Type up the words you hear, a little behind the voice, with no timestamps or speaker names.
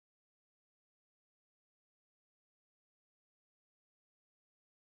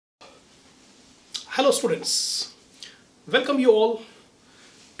Hello students, welcome you all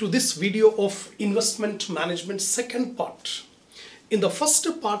to this video of investment management second part. In the first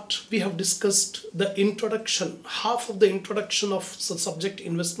part we have discussed the introduction, half of the introduction of the subject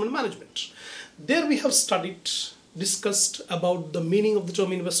investment management. There we have discussed about the meaning of the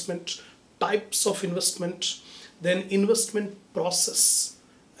term investment, types of investment, then investment process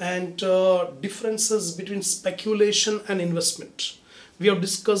and differences between speculation and investment. We have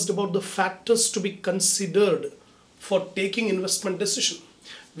discussed about the factors to be considered for taking investment decision.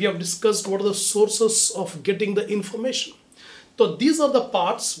 We have discussed what are the sources of getting the information. So these are the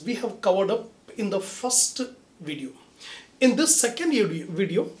parts we have covered up in the first video. In this second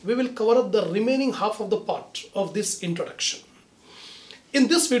video, we will cover up the remaining half of the part of this introduction. In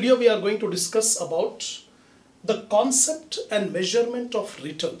this video, we are going to discuss about the concept and measurement of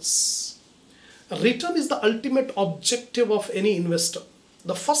returns. Return is the ultimate objective of any investor.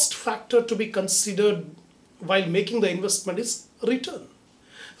 The first factor to be considered while making the investment is return.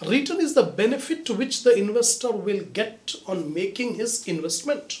 Return is the benefit to which the investor will get on making his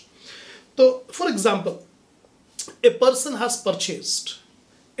investment. So, for example, a person has purchased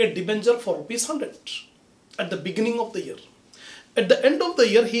a debenture for ₹100 at the beginning of the year. At the end of the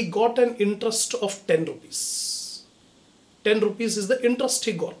year, he got an interest of ₹10. 10 rupees is the interest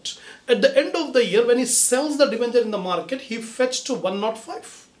he got. At the end of the year, when he sells the debenture in the market, he fetched to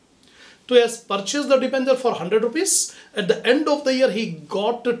 105. So he has purchased the debenture for ₹100. At the end of the year, he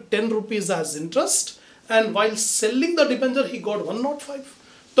got 10 rupees as interest. And while selling the debenture, he got 105.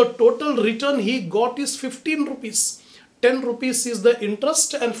 The total return he got is 15 rupees. 10 rupees is the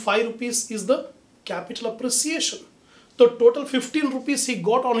interest and 5 rupees is the capital appreciation. The total 15 rupees he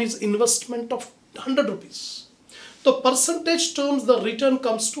got on his investment of 100 rupees. The percentage terms, the return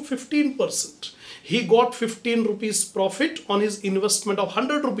comes to 15%. He got 15 rupees profit on his investment of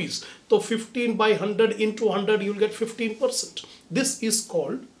 100 rupees. So 15 by 100 into 100, you will get 15%. This is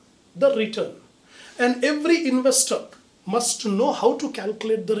called the return. And every investor must know how to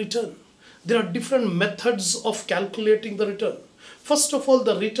calculate the return. There are different methods of calculating the return. First of all,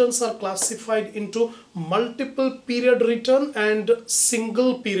 the returns are classified into multiple period return and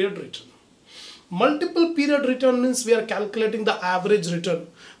single period return. Multiple period return means we are calculating the average return,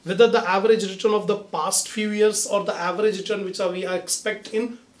 whether the average return of the past few years or the average return which we expect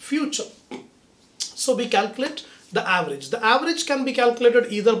in future. So we calculate the average. The average can be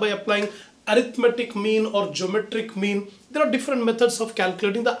calculated either by applying arithmetic mean or geometric mean. There are different methods of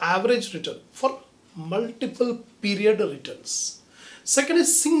calculating the average return for multiple period returns. Second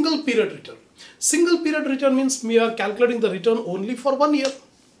is single period return. Single period return means we are calculating the return only for 1 year.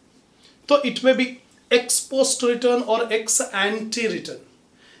 So it may be ex post return or ex ante return.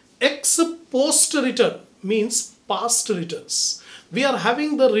 Ex post return means past returns. We are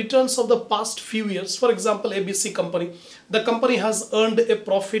having the returns of the past few years. For example, ABC company. The company has earned a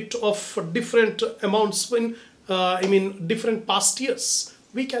profit of different amounts in different past years.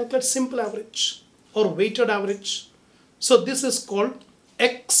 We calculate simple average or weighted average. So this is called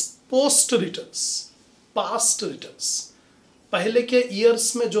ex post returns, past returns. पहले के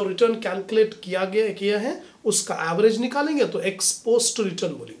years में जो return calculate किया है उसका average निकालेंगे तो x post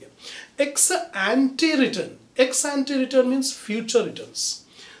return बोलेंगे. X anti return means future returns,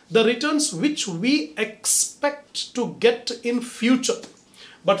 the returns which we expect to get in future,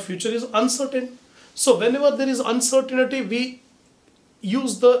 but future is uncertain. So whenever there is uncertainty we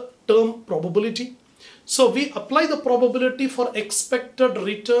use the term probability. So we apply the probability for expected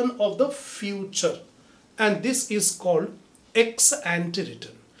return of the future, and this is called ex ante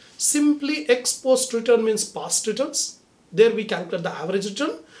return. Simply ex post return means past returns. There we calculate the average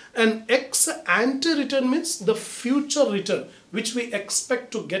return, and ex ante return means the future return which we expect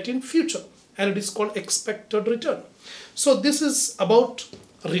to get in future, and it is called expected return. So this is about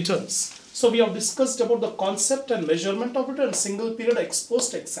returns. So we have discussed about the concept and measurement of return, single period, ex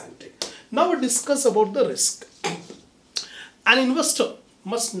post, ex ante. Now we discuss about the risk. An investor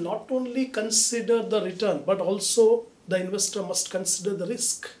must not only consider the return but also the investor must consider the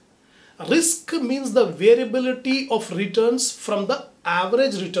risk. Risk means the variability of returns from the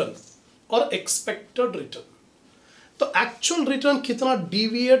average return or expected return. तो actual return कितना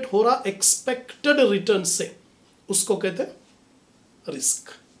deviate हो रहा expected return से, उसको कहते हैं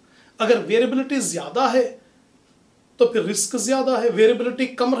risk. अगर variability ज़्यादा है तो फिर risk ज़्यादा है,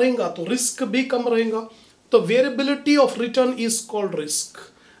 variability कम रहेगा तो risk भी कम रहेगा. तो variability of return is called risk.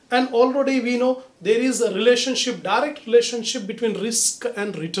 And already we know there is a relationship, direct relationship between risk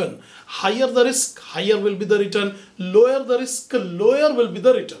and return. Higher the risk, higher will be the return. Lower the risk, lower will be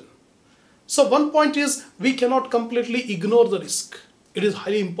the return. So one point is we cannot completely ignore the risk. It is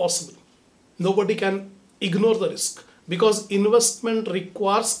highly impossible. Nobody can ignore the risk, because investment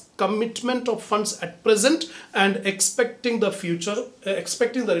requires commitment of funds at present and expecting the future,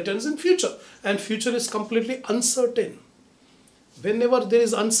 expecting the returns in future, and future is completely uncertain. Whenever there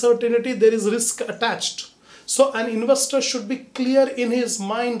is uncertainty, there is risk attached. So an investor should be clear in his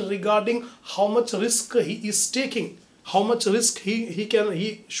mind regarding how much risk he is taking, how much risk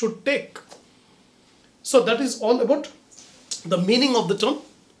he should take. So that is all about the meaning of the term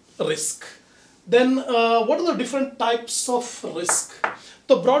risk. Then what are the different types of risk?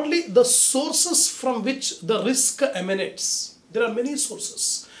 So broadly, the sources from which the risk emanates. There are many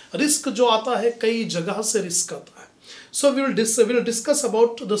sources. Risk जो आता है कई जगह से risk आता है. So we will discuss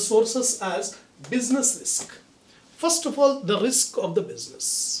about the sources as business risk. First of all, the risk of the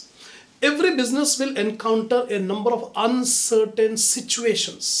business. Every business will encounter a number of uncertain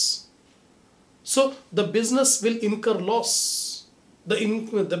situations. So the business will incur loss.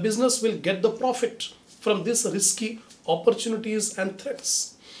 The business will get the profit from these risky opportunities and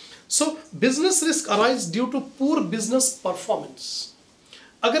threats. So business risk arises due to poor business performance.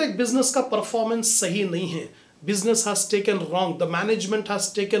 अगर एक business का performance सही नहीं है, business has taken wrong, the management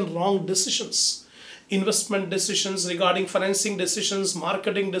has taken wrong decisions, investment decisions, regarding financing decisions,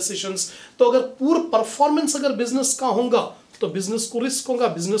 marketing decisions, तो अगर poor performance अगर business का होगा, तो business को risk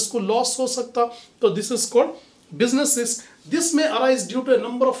होगा, business को loss हो सकता, तो this is called business risk. This may arise due to a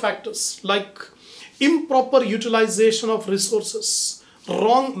number of factors like improper utilization of resources,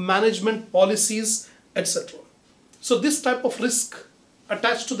 wrong management policies, etc. So this type of risk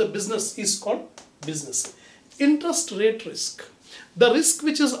attached to the business is called business. Interest rate risk. The risk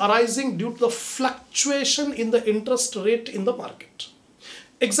which is arising due to the fluctuation in the interest rate in the market.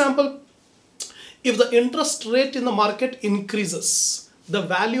 Example, if the interest rate in the market increases, the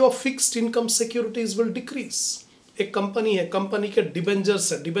value of fixed income securities will decrease. एक company है, company के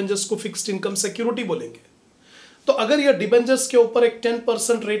डिबेंजर्स है, डिबेंजर्स को fixed income security बोलेंगे. तो अगर ये डिबेंजर्स के ऊपर एक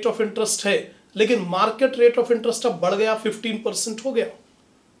 10% रेट ऑफ इंटरेस्ट है, लेकिन मार्केट रेट ऑफ इंटरेस्ट अब बढ़ गया, 15% हो गया,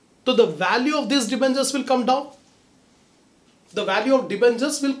 तो the value of this डिबेंजर्स will come down. The value of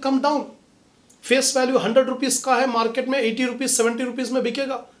डिबेंजर्स will come down. Face value 100 rupees का है, मार्केट में 80 रुपीज 70 रुपीज में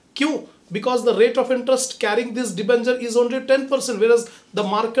बिकेगा. क्यों? Because the rate of interest carrying this debenture is only 10%, whereas the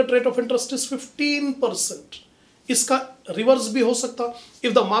market rate of interest is 15%. इसका reverse भी हो सकता.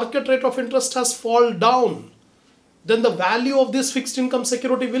 If the market rate of interest has fall down, then the value of this fixed income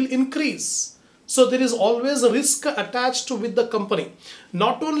security will increase. So there is always a risk attached with the company.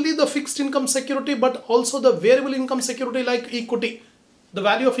 Not only the fixed income security, but also the variable income security like equity. The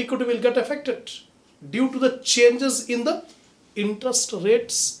value of equity will get affected due to the changes in the interest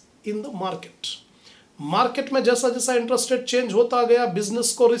rates in the market. Market में जैसा जैसा interest rate change होता गया,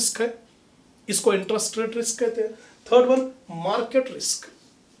 business को risk है, इसको interest rate risk कहते हैं. Third one, market risk.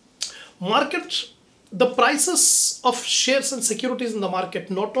 Market, the prices of shares and securities in the market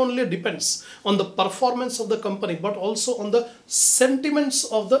not only depends on the performance of the company, but also on the sentiments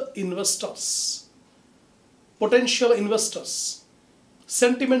of the investors, potential investors,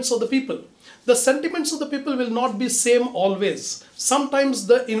 sentiments of the people. The sentiments of the people will not be same always. Sometimes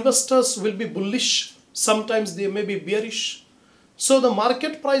the investors will be bullish, sometimes they may be bearish. So the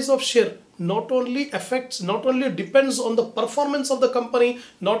market price of share not only depends on the performance of the company,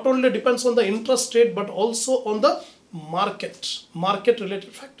 not only depends on the interest rate, but also on the market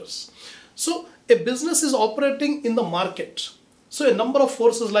related factors. So a business is operating in the market. So a number of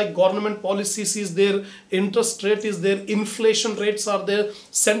forces like government policies is there, interest rate is there, inflation rates are there,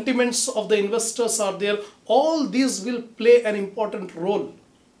 sentiments of the investors are there. All these will play an important role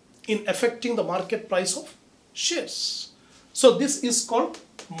in affecting the market price of shares. So this is called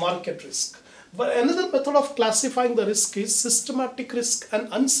market risk. But another method of classifying the risk is systematic risk and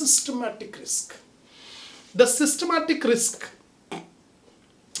unsystematic risk. The systematic risk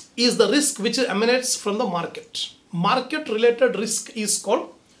is the risk which emanates from the market. Market related risk is called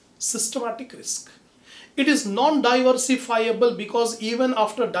systematic risk. It is non-diversifiable because even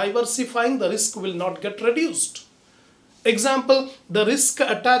after diversifying, the risk will not get reduced. Example, the risk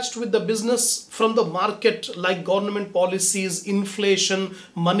attached with the business from the market like government policies, inflation,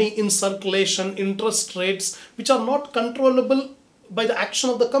 money in circulation, interest rates, which are not controllable by the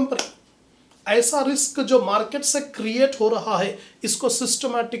action of the company. ऐसा risk जो market से create हो रहा है, इसको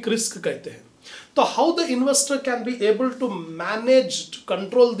systematic risk कहते हैं. So how the investor can be able to manage, to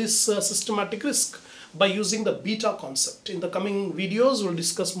control this systematic risk? By using the beta concept. In the coming videos, we'll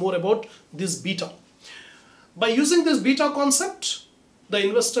discuss more about this beta. By using this beta concept, the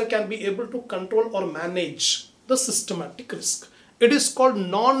investor can be able to control or manage the systematic risk. It is called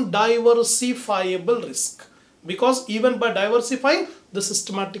non-diversifiable risk. because even by diversifying, the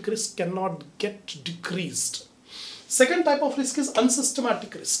systematic risk cannot get decreased. Second type of risk is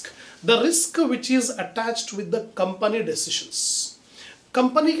unsystematic risk, the risk which is attached with the company decisions.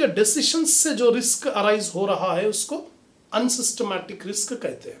 Company के decisions से जो risk arise हो रहा है उसको unsystematic risk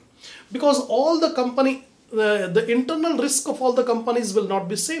कहते हैं, because all the company the internal risk of all the companies will not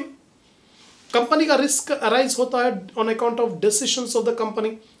be same. Company का रिस्क अराइज होता है on account of decisions of the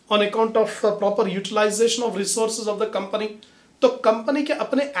company, on account of proper utilisation of resources of the company. तो company के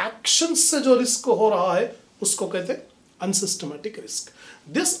अपने action से जो risk हो रहा है उसको कहते हैं unsystematic risk.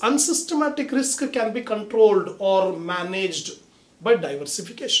 This unsystematic risk can be controlled और managed by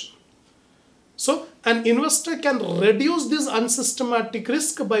diversification. So an investor can reduce this unsystematic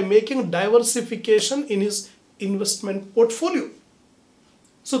risk by making diversification in his investment portfolio.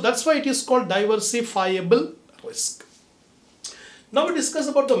 So that's why it is called diversifiable risk. Now we discuss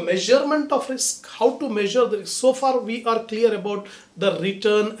about the measurement of risk, how to measure the risk. So far we are clear about the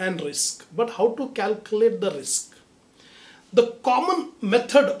return and risk, but how to calculate the risk? The common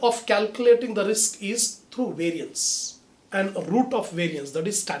method of calculating the risk is through variance and root of variance, that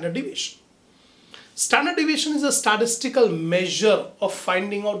is standard deviation. Standard deviation is a statistical measure of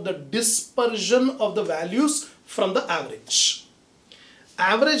finding out the dispersion of the values from the average.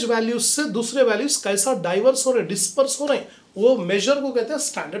 Average values से दूसरे values कैसा diverse हो रहे, disperse हो रहे हैं, वो measure को कहते हैं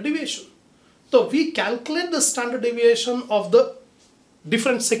standard deviation. तो we calculate the standard deviation of the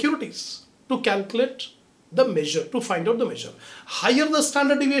different securities to calculate the measure, to find out the measure. Higher the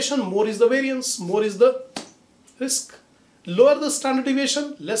standard deviation, more is the variance, more is the risk. Lower the standard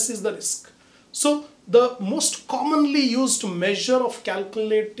deviation, less is the risk. So the most commonly used measure of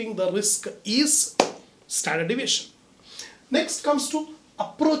calculating the risk is standard deviation. Next comes to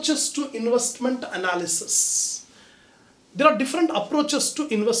approaches to investment analysis. There are different approaches to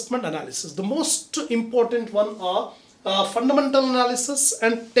investment analysis. The most important one are fundamental analysis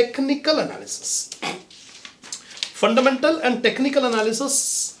and technical analysis. Fundamental and technical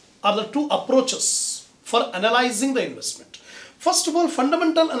analysis are the two approaches for analyzing the investment. First of all,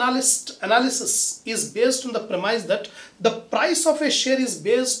 fundamental analysis is based on the premise that the price of a share is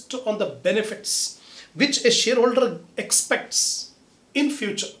based on the benefits which a shareholder expects in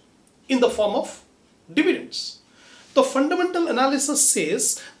future in the form of dividends. The fundamental analysis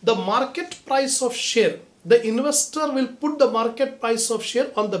says the market price of share, the investor will put the market price of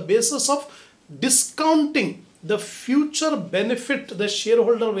share on the basis of discounting the future benefit the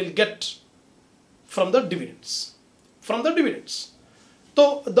shareholder will get from the dividends.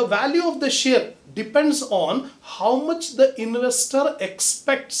 So the value of the share depends on how much the investor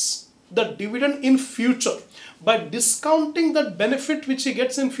expects the dividend in future. By discounting that benefit which he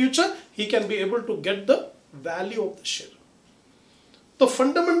gets in future, he can be able to get the value of the share. तो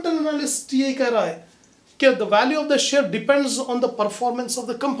fundamental analyst ये कह रहा है कि the value of the share depends on the performance of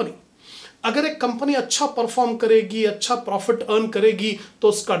the company. अगर एक company अच्छा perform करेगी, अच्छा प्रॉफिट अर्न करेगी, तो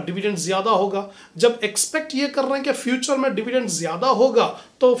उसका डिविडेंड ज़्यादा होगा. जब एक्सपेक्ट ये कर रहे हैं कि फ्यूचर में डिविडेंड ज़्यादा होगा,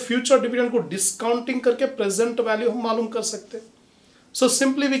 तो फ्यूचर डिविडेंड को डिस्काउंटिंग करके प्रेजेंट वैल्यू हम मालूम कर सकते हैं. So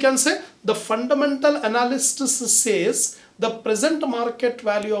simply we can say the fundamental analyst says the present market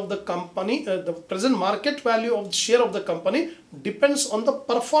value of the company, the present market value of the share of the company depends on the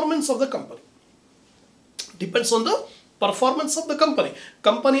performance of the company. Depends on the performance of the company.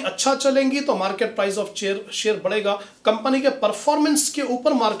 Company अच्छा चलेंगी तो market price of share बढ़ेगा. Company के performance के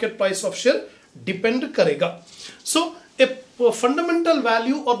ऊपर market price of share depend करेगा. सो a fundamental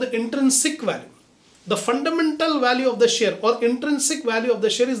value और the intrinsic value, the fundamental value of the share और intrinsic value of the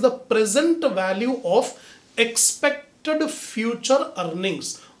share is the present value of expected future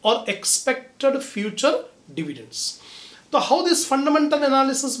earnings और expected future dividends. तो how this fundamental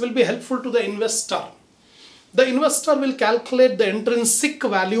analysis will be helpful to the investor? The investor will calculate the intrinsic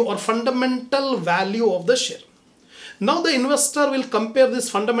value or fundamental value of the share. Now the investor will compare this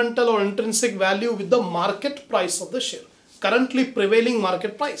fundamental or intrinsic value with the market price of the share, currently prevailing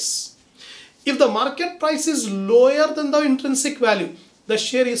market price. If the market price is lower than the intrinsic value, the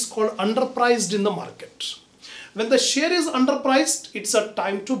share is called underpriced in the market. When the share is underpriced, it's a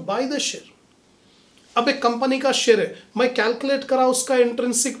time to buy the share. अब एक company का share है, मैं calculate करा उसका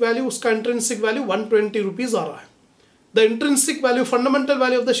intrinsic value 120 rupees आ रहा है. The intrinsic value, fundamental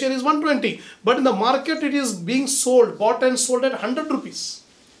value of the share is 120, but in the market it is being sold, bot and sold at 100 rupees.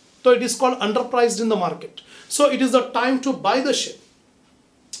 तो it is called अंडरप्राइज्ड in the market. So it is the time to by the share.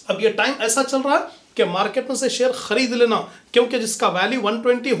 अब ये time ऐसा चल रहा है कि market में से शेयर खरीद लेना, क्योंकि जिसका वैल्यू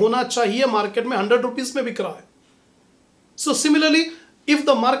 120 होना चाहिए मार्केट में 100 रुपीज में बिक रहा है. So similarly, if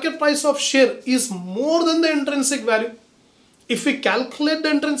the market price of share is more than the intrinsic value, If we calculate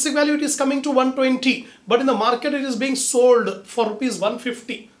the intrinsic value, it is coming to 120, but in the market it is being sold for rupees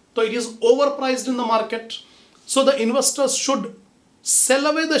 150. So it is overpriced in the market. So the investors should sell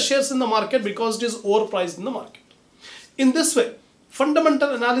away the shares in the market because it is overpriced in the market. In this way,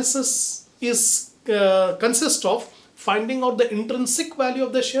 fundamental analysis is consists of finding out the intrinsic value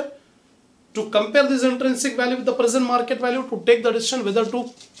of the share, to compare this intrinsic value with the present market value, to take the decision whether to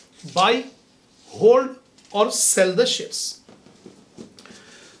buy, hold or sell the shares.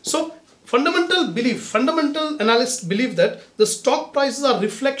 So fundamental analysts believe that the stock prices are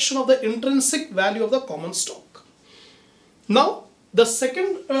reflection of the intrinsic value of the common stock. Now the second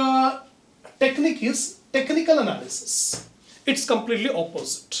technique is technical analysis. It's completely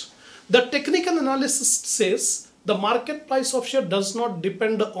opposite. The technical analysis says the market price of share does not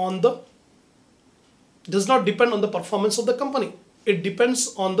depend on the performance of the company. It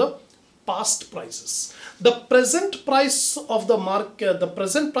depends on the past prices. The present price of the market, the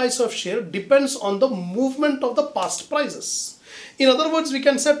present price of share depends on the movement of the past prices. In other words, we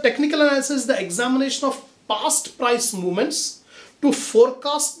can say technical analysis is the examination of past price movements to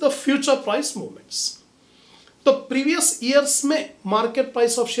forecast the future price movements. तो previous years में market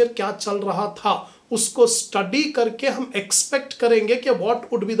price of share क्या चल रहा था, उसको study करके हम expect करेंगे कि what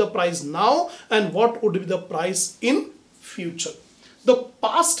would be the price now and what would be the price in future. The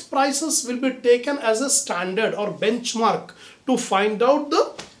past prices will be taken as a standard or benchmark to find out the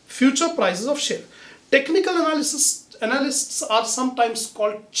future prices of share. Technical analysts are sometimes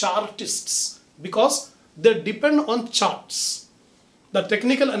called chartists because they depend on charts. The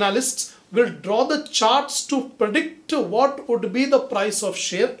technical analysts will draw the charts to predict what would be the price of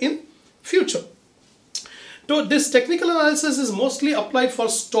share in future. So this technical analysis is mostly applied for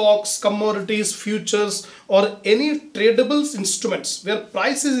stocks, commodities, futures or any tradable instruments where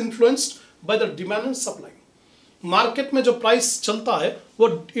price is influenced by the demand and supply. Market में जो price चलता है वो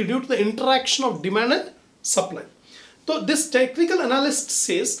due to the interaction of demand and supply. So this technical analyst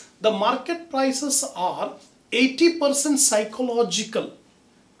says the market prices are 80% psychological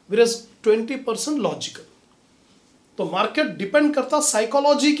whereas 20% logical. तो market depend करता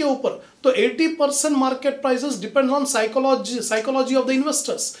psychology के ऊपर. तो 80% market prices depend on psychology of the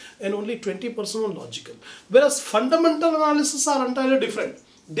investors and only 20% on logical. Whereas fundamental analysis are entirely different.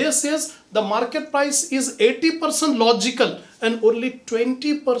 They says the market price is 80% logical and only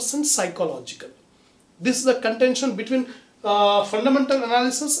 20% psychological. This is the contention between fundamental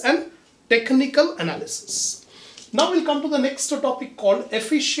analysis and technical analysis. Now we'll come to the next topic called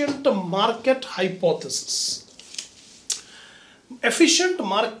efficient market hypothesis. Efficient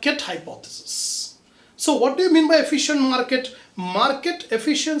market hypothesis. So what do you mean by efficient market? Market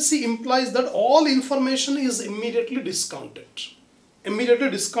efficiency implies that all information is immediately discounted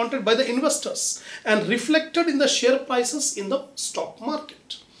by the investors and reflected in the share prices in the stock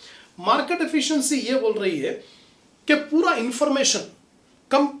market. Market efficiency ये बोल रही है कि पूरा information,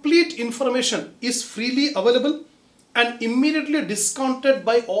 complete information is freely available and immediately discounted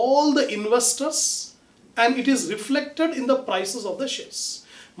by all the investors and it is reflected in the prices of the shares.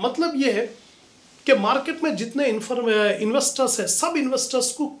 मतलब ये है कि मार्केट में जितने इन्वेस्टर्स है सब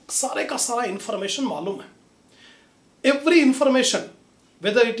इन्वेस्टर्स को सारे का सारा इंफॉर्मेशन मालूम है. Every information,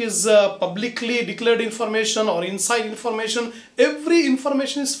 whether it is publicly declared information or inside information, every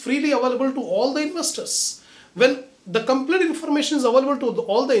information is freely available to all the investors. When the complete information is available to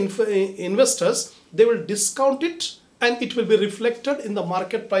all the investors, they will discount it and it will be reflected in the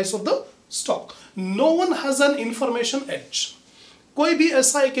market price of the stock. No one has an information edge. कोई भी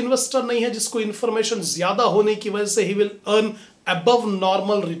ऐसा एक investor नहीं है जिसको information ज्यादा होने की वजह से he will earn above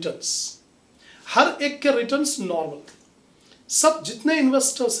normal returns. हर एक के रिटर्न्स नॉर्मल. सब जितने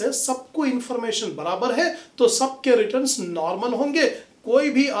इन्वेस्टर्स है सबको इंफॉर्मेशन बराबर है तो सबके रिटर्न्स नॉर्मल होंगे. कोई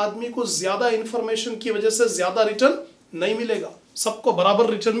भी आदमी को ज्यादा इंफॉर्मेशन की वजह से ज्यादा रिटर्न नहीं मिलेगा, सबको बराबर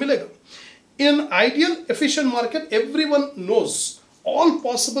रिटर्न मिलेगा. In an ideal efficient market, everyone knows all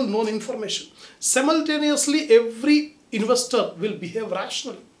possible known information. Simultaneously, every investor will behave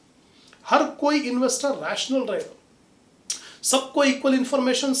rationally. हर कोई इन्वेस्टर रैशनल रहेगा, सबको इक्वल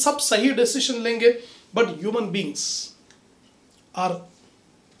इंफॉर्मेशन, सब सही डिसीजन लेंगे. But human beings are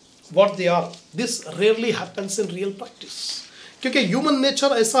what they are. This rarely happens in real practice, क्योंकि human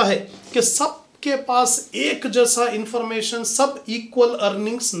nature ऐसा है कि सबके पास एक जैसा इंफॉर्मेशन, सब इक्वल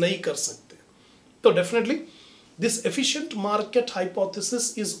अर्निंग्स नहीं कर सकते. तो definitely this efficient market hypothesis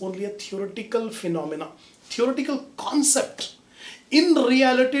is only a theoretical phenomena, theoretical concept. In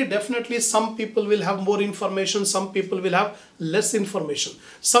reality, definitely some people will have more information, some people will have less information.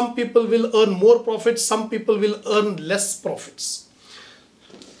 Some people will earn more profits, some people will earn less profits.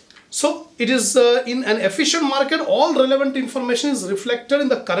 So it is in an efficient market, all relevant information is reflected in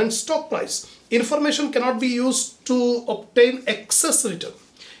the current stock price. Information cannot be used to obtain excess return.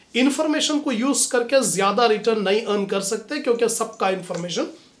 Information को use करके ज्यादा return नहीं earn कर सकते क्योंकि सबका information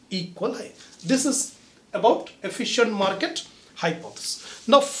equal है. This is about efficient market hypothesis.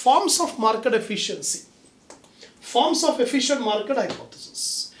 Now forms of market efficiency. Forms of efficient market hypothesis.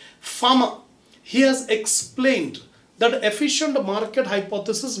 Farmer, he has explained that efficient market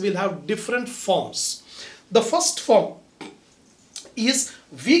hypothesis will have different forms. The first form is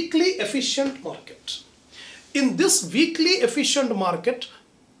weakly efficient market. In this weakly efficient market,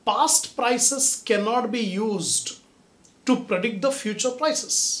 past prices cannot be used to predict the future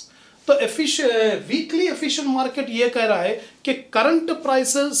prices. तो weakly efficient market ये कह रहा है कि current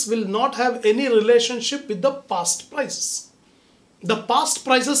prices will not have any relationship with the past prices. The past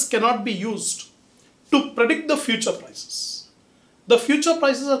prices cannot be used to predict the future prices. The future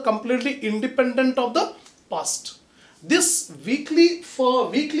prices are completely independent of the past. This weakly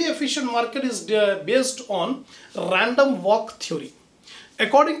efficient market is based on random walk theory.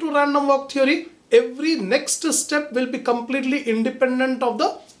 According to random walk theory, every next step will be completely independent of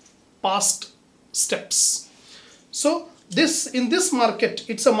the past steps. So in this market,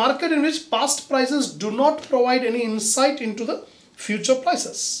 it's a market in which past prices do not provide any insight into the future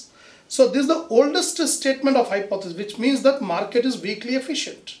prices. So this is the oldest statement of hypothesis, which means that market is weakly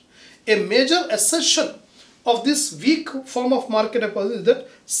efficient. A major assertion of this weak form of market hypothesis is that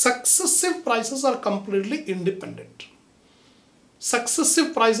successive prices are completely independent.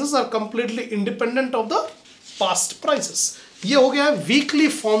 Successive prices are completely independent of the past prices. ये हो गया weakly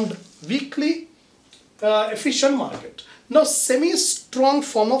formed, weakly efficient market. Now semi-strong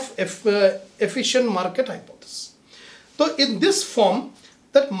form of efficient market hypothesis. So in this form,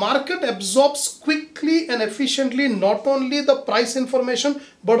 that market absorbs quickly and efficiently not only the price information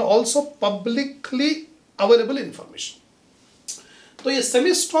but also publicly available information. So a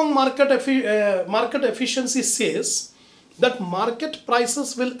semi-strong market efficiency says that market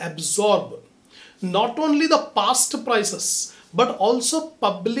prices will absorb not only the past prices but also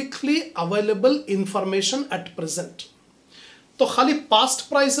publicly available information at present. तो खाली past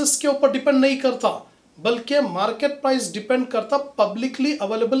prices के ऊपर depend नहीं करता बल्कि market price depend करता publicly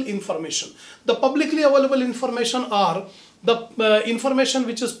available information. The publicly available information are the information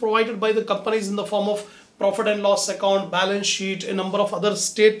which is provided by the companies in the form of profit and loss account, balance sheet, a number of other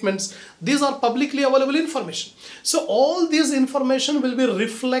statements. These are publicly available information. So all these information will be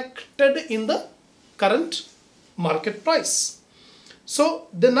reflected in the current market price. So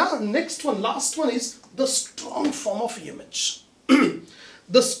the next one, last one is the strong form of EMH.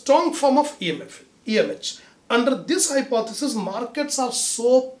 The strong form of EMH. Under this hypothesis, markets are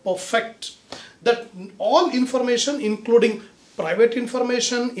so perfect that all information, including private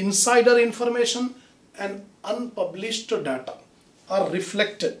information, insider information, and unpublished data, are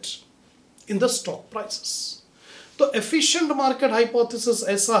reflected in the stock prices. तो efficient market hypothesis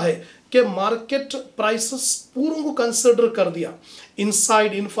ऐसा है कि market prices पूरों को consider कर दिया.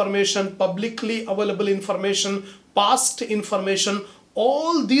 Inside information, publicly available information, past information,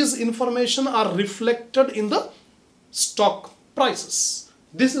 all these information are reflected in the stock prices.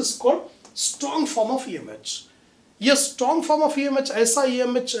 This is called strong form of EMH. ये strong form of EMH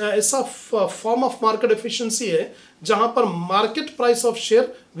ऐसा form of market efficiency है जहां पर market price of share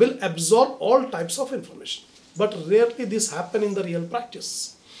will absorb all types of information. But rarely this happen in the real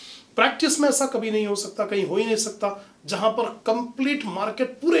practice. Practice में ऐसा कभी नहीं हो सकता, कहीं हो ही नहीं सकता जहां पर complete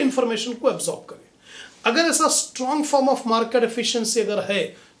market पूरे information को absorb करे. अगर ऐसा strong form of market efficiency अगर है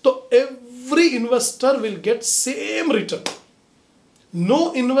तो every investor will get same return.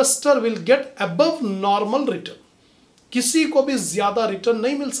 No investor will get above normal return. किसी को भी ज्यादा रिटर्न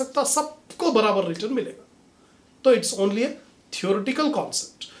नहीं मिल सकता, सबको बराबर रिटर्न मिलेगा. तो it's only A theoretical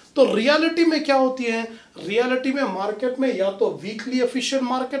concept. तो रियलिटी में क्या होती है? रियलिटी में मार्केट में या तो वीकली एफिशिएंट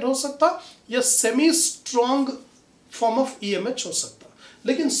मार्केट हो सकता या सेमी स्ट्रॉन्ग फॉर्म ऑफ ईएमएच हो सकता.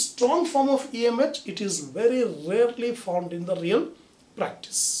 लेकिन strong form of ईएमएच it is very rarely found in the real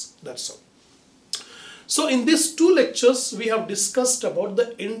practice. That's all. So in these two lectures, we have discussed about the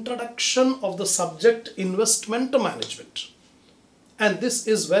introduction of the subject investment management. And this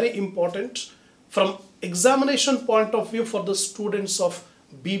is very important from examination point of view for the students of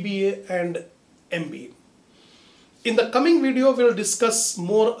BBA and MBA. In the coming video, we will discuss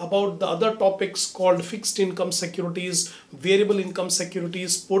more about the other topics called fixed income securities, variable income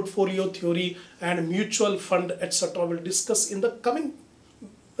securities, portfolio theory, and mutual fund, etc. We'll discuss in the coming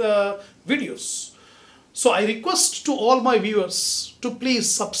videos. So I request to all my viewers to please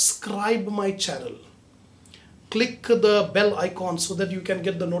subscribe my channel. click the bell icon so that you can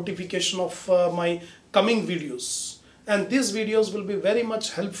get the notification of my coming videos. And these videos will be very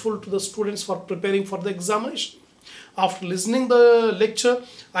much helpful to the students for preparing for the examination. After listening the lecture,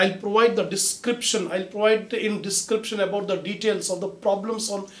 I'll provide the description. I'll provide in description about the details of the problems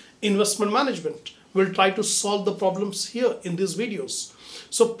on investment management. We'll try to solve the problems here in these videos.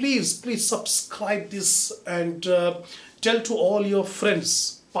 So please subscribe this and tell to all your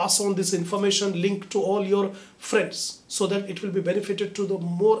friends. Pass on this information link to all your friends so that it will be benefited to the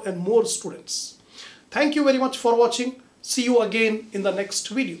more and more students. Thank you very much for watching. See you again in the next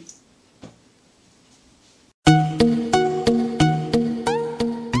video.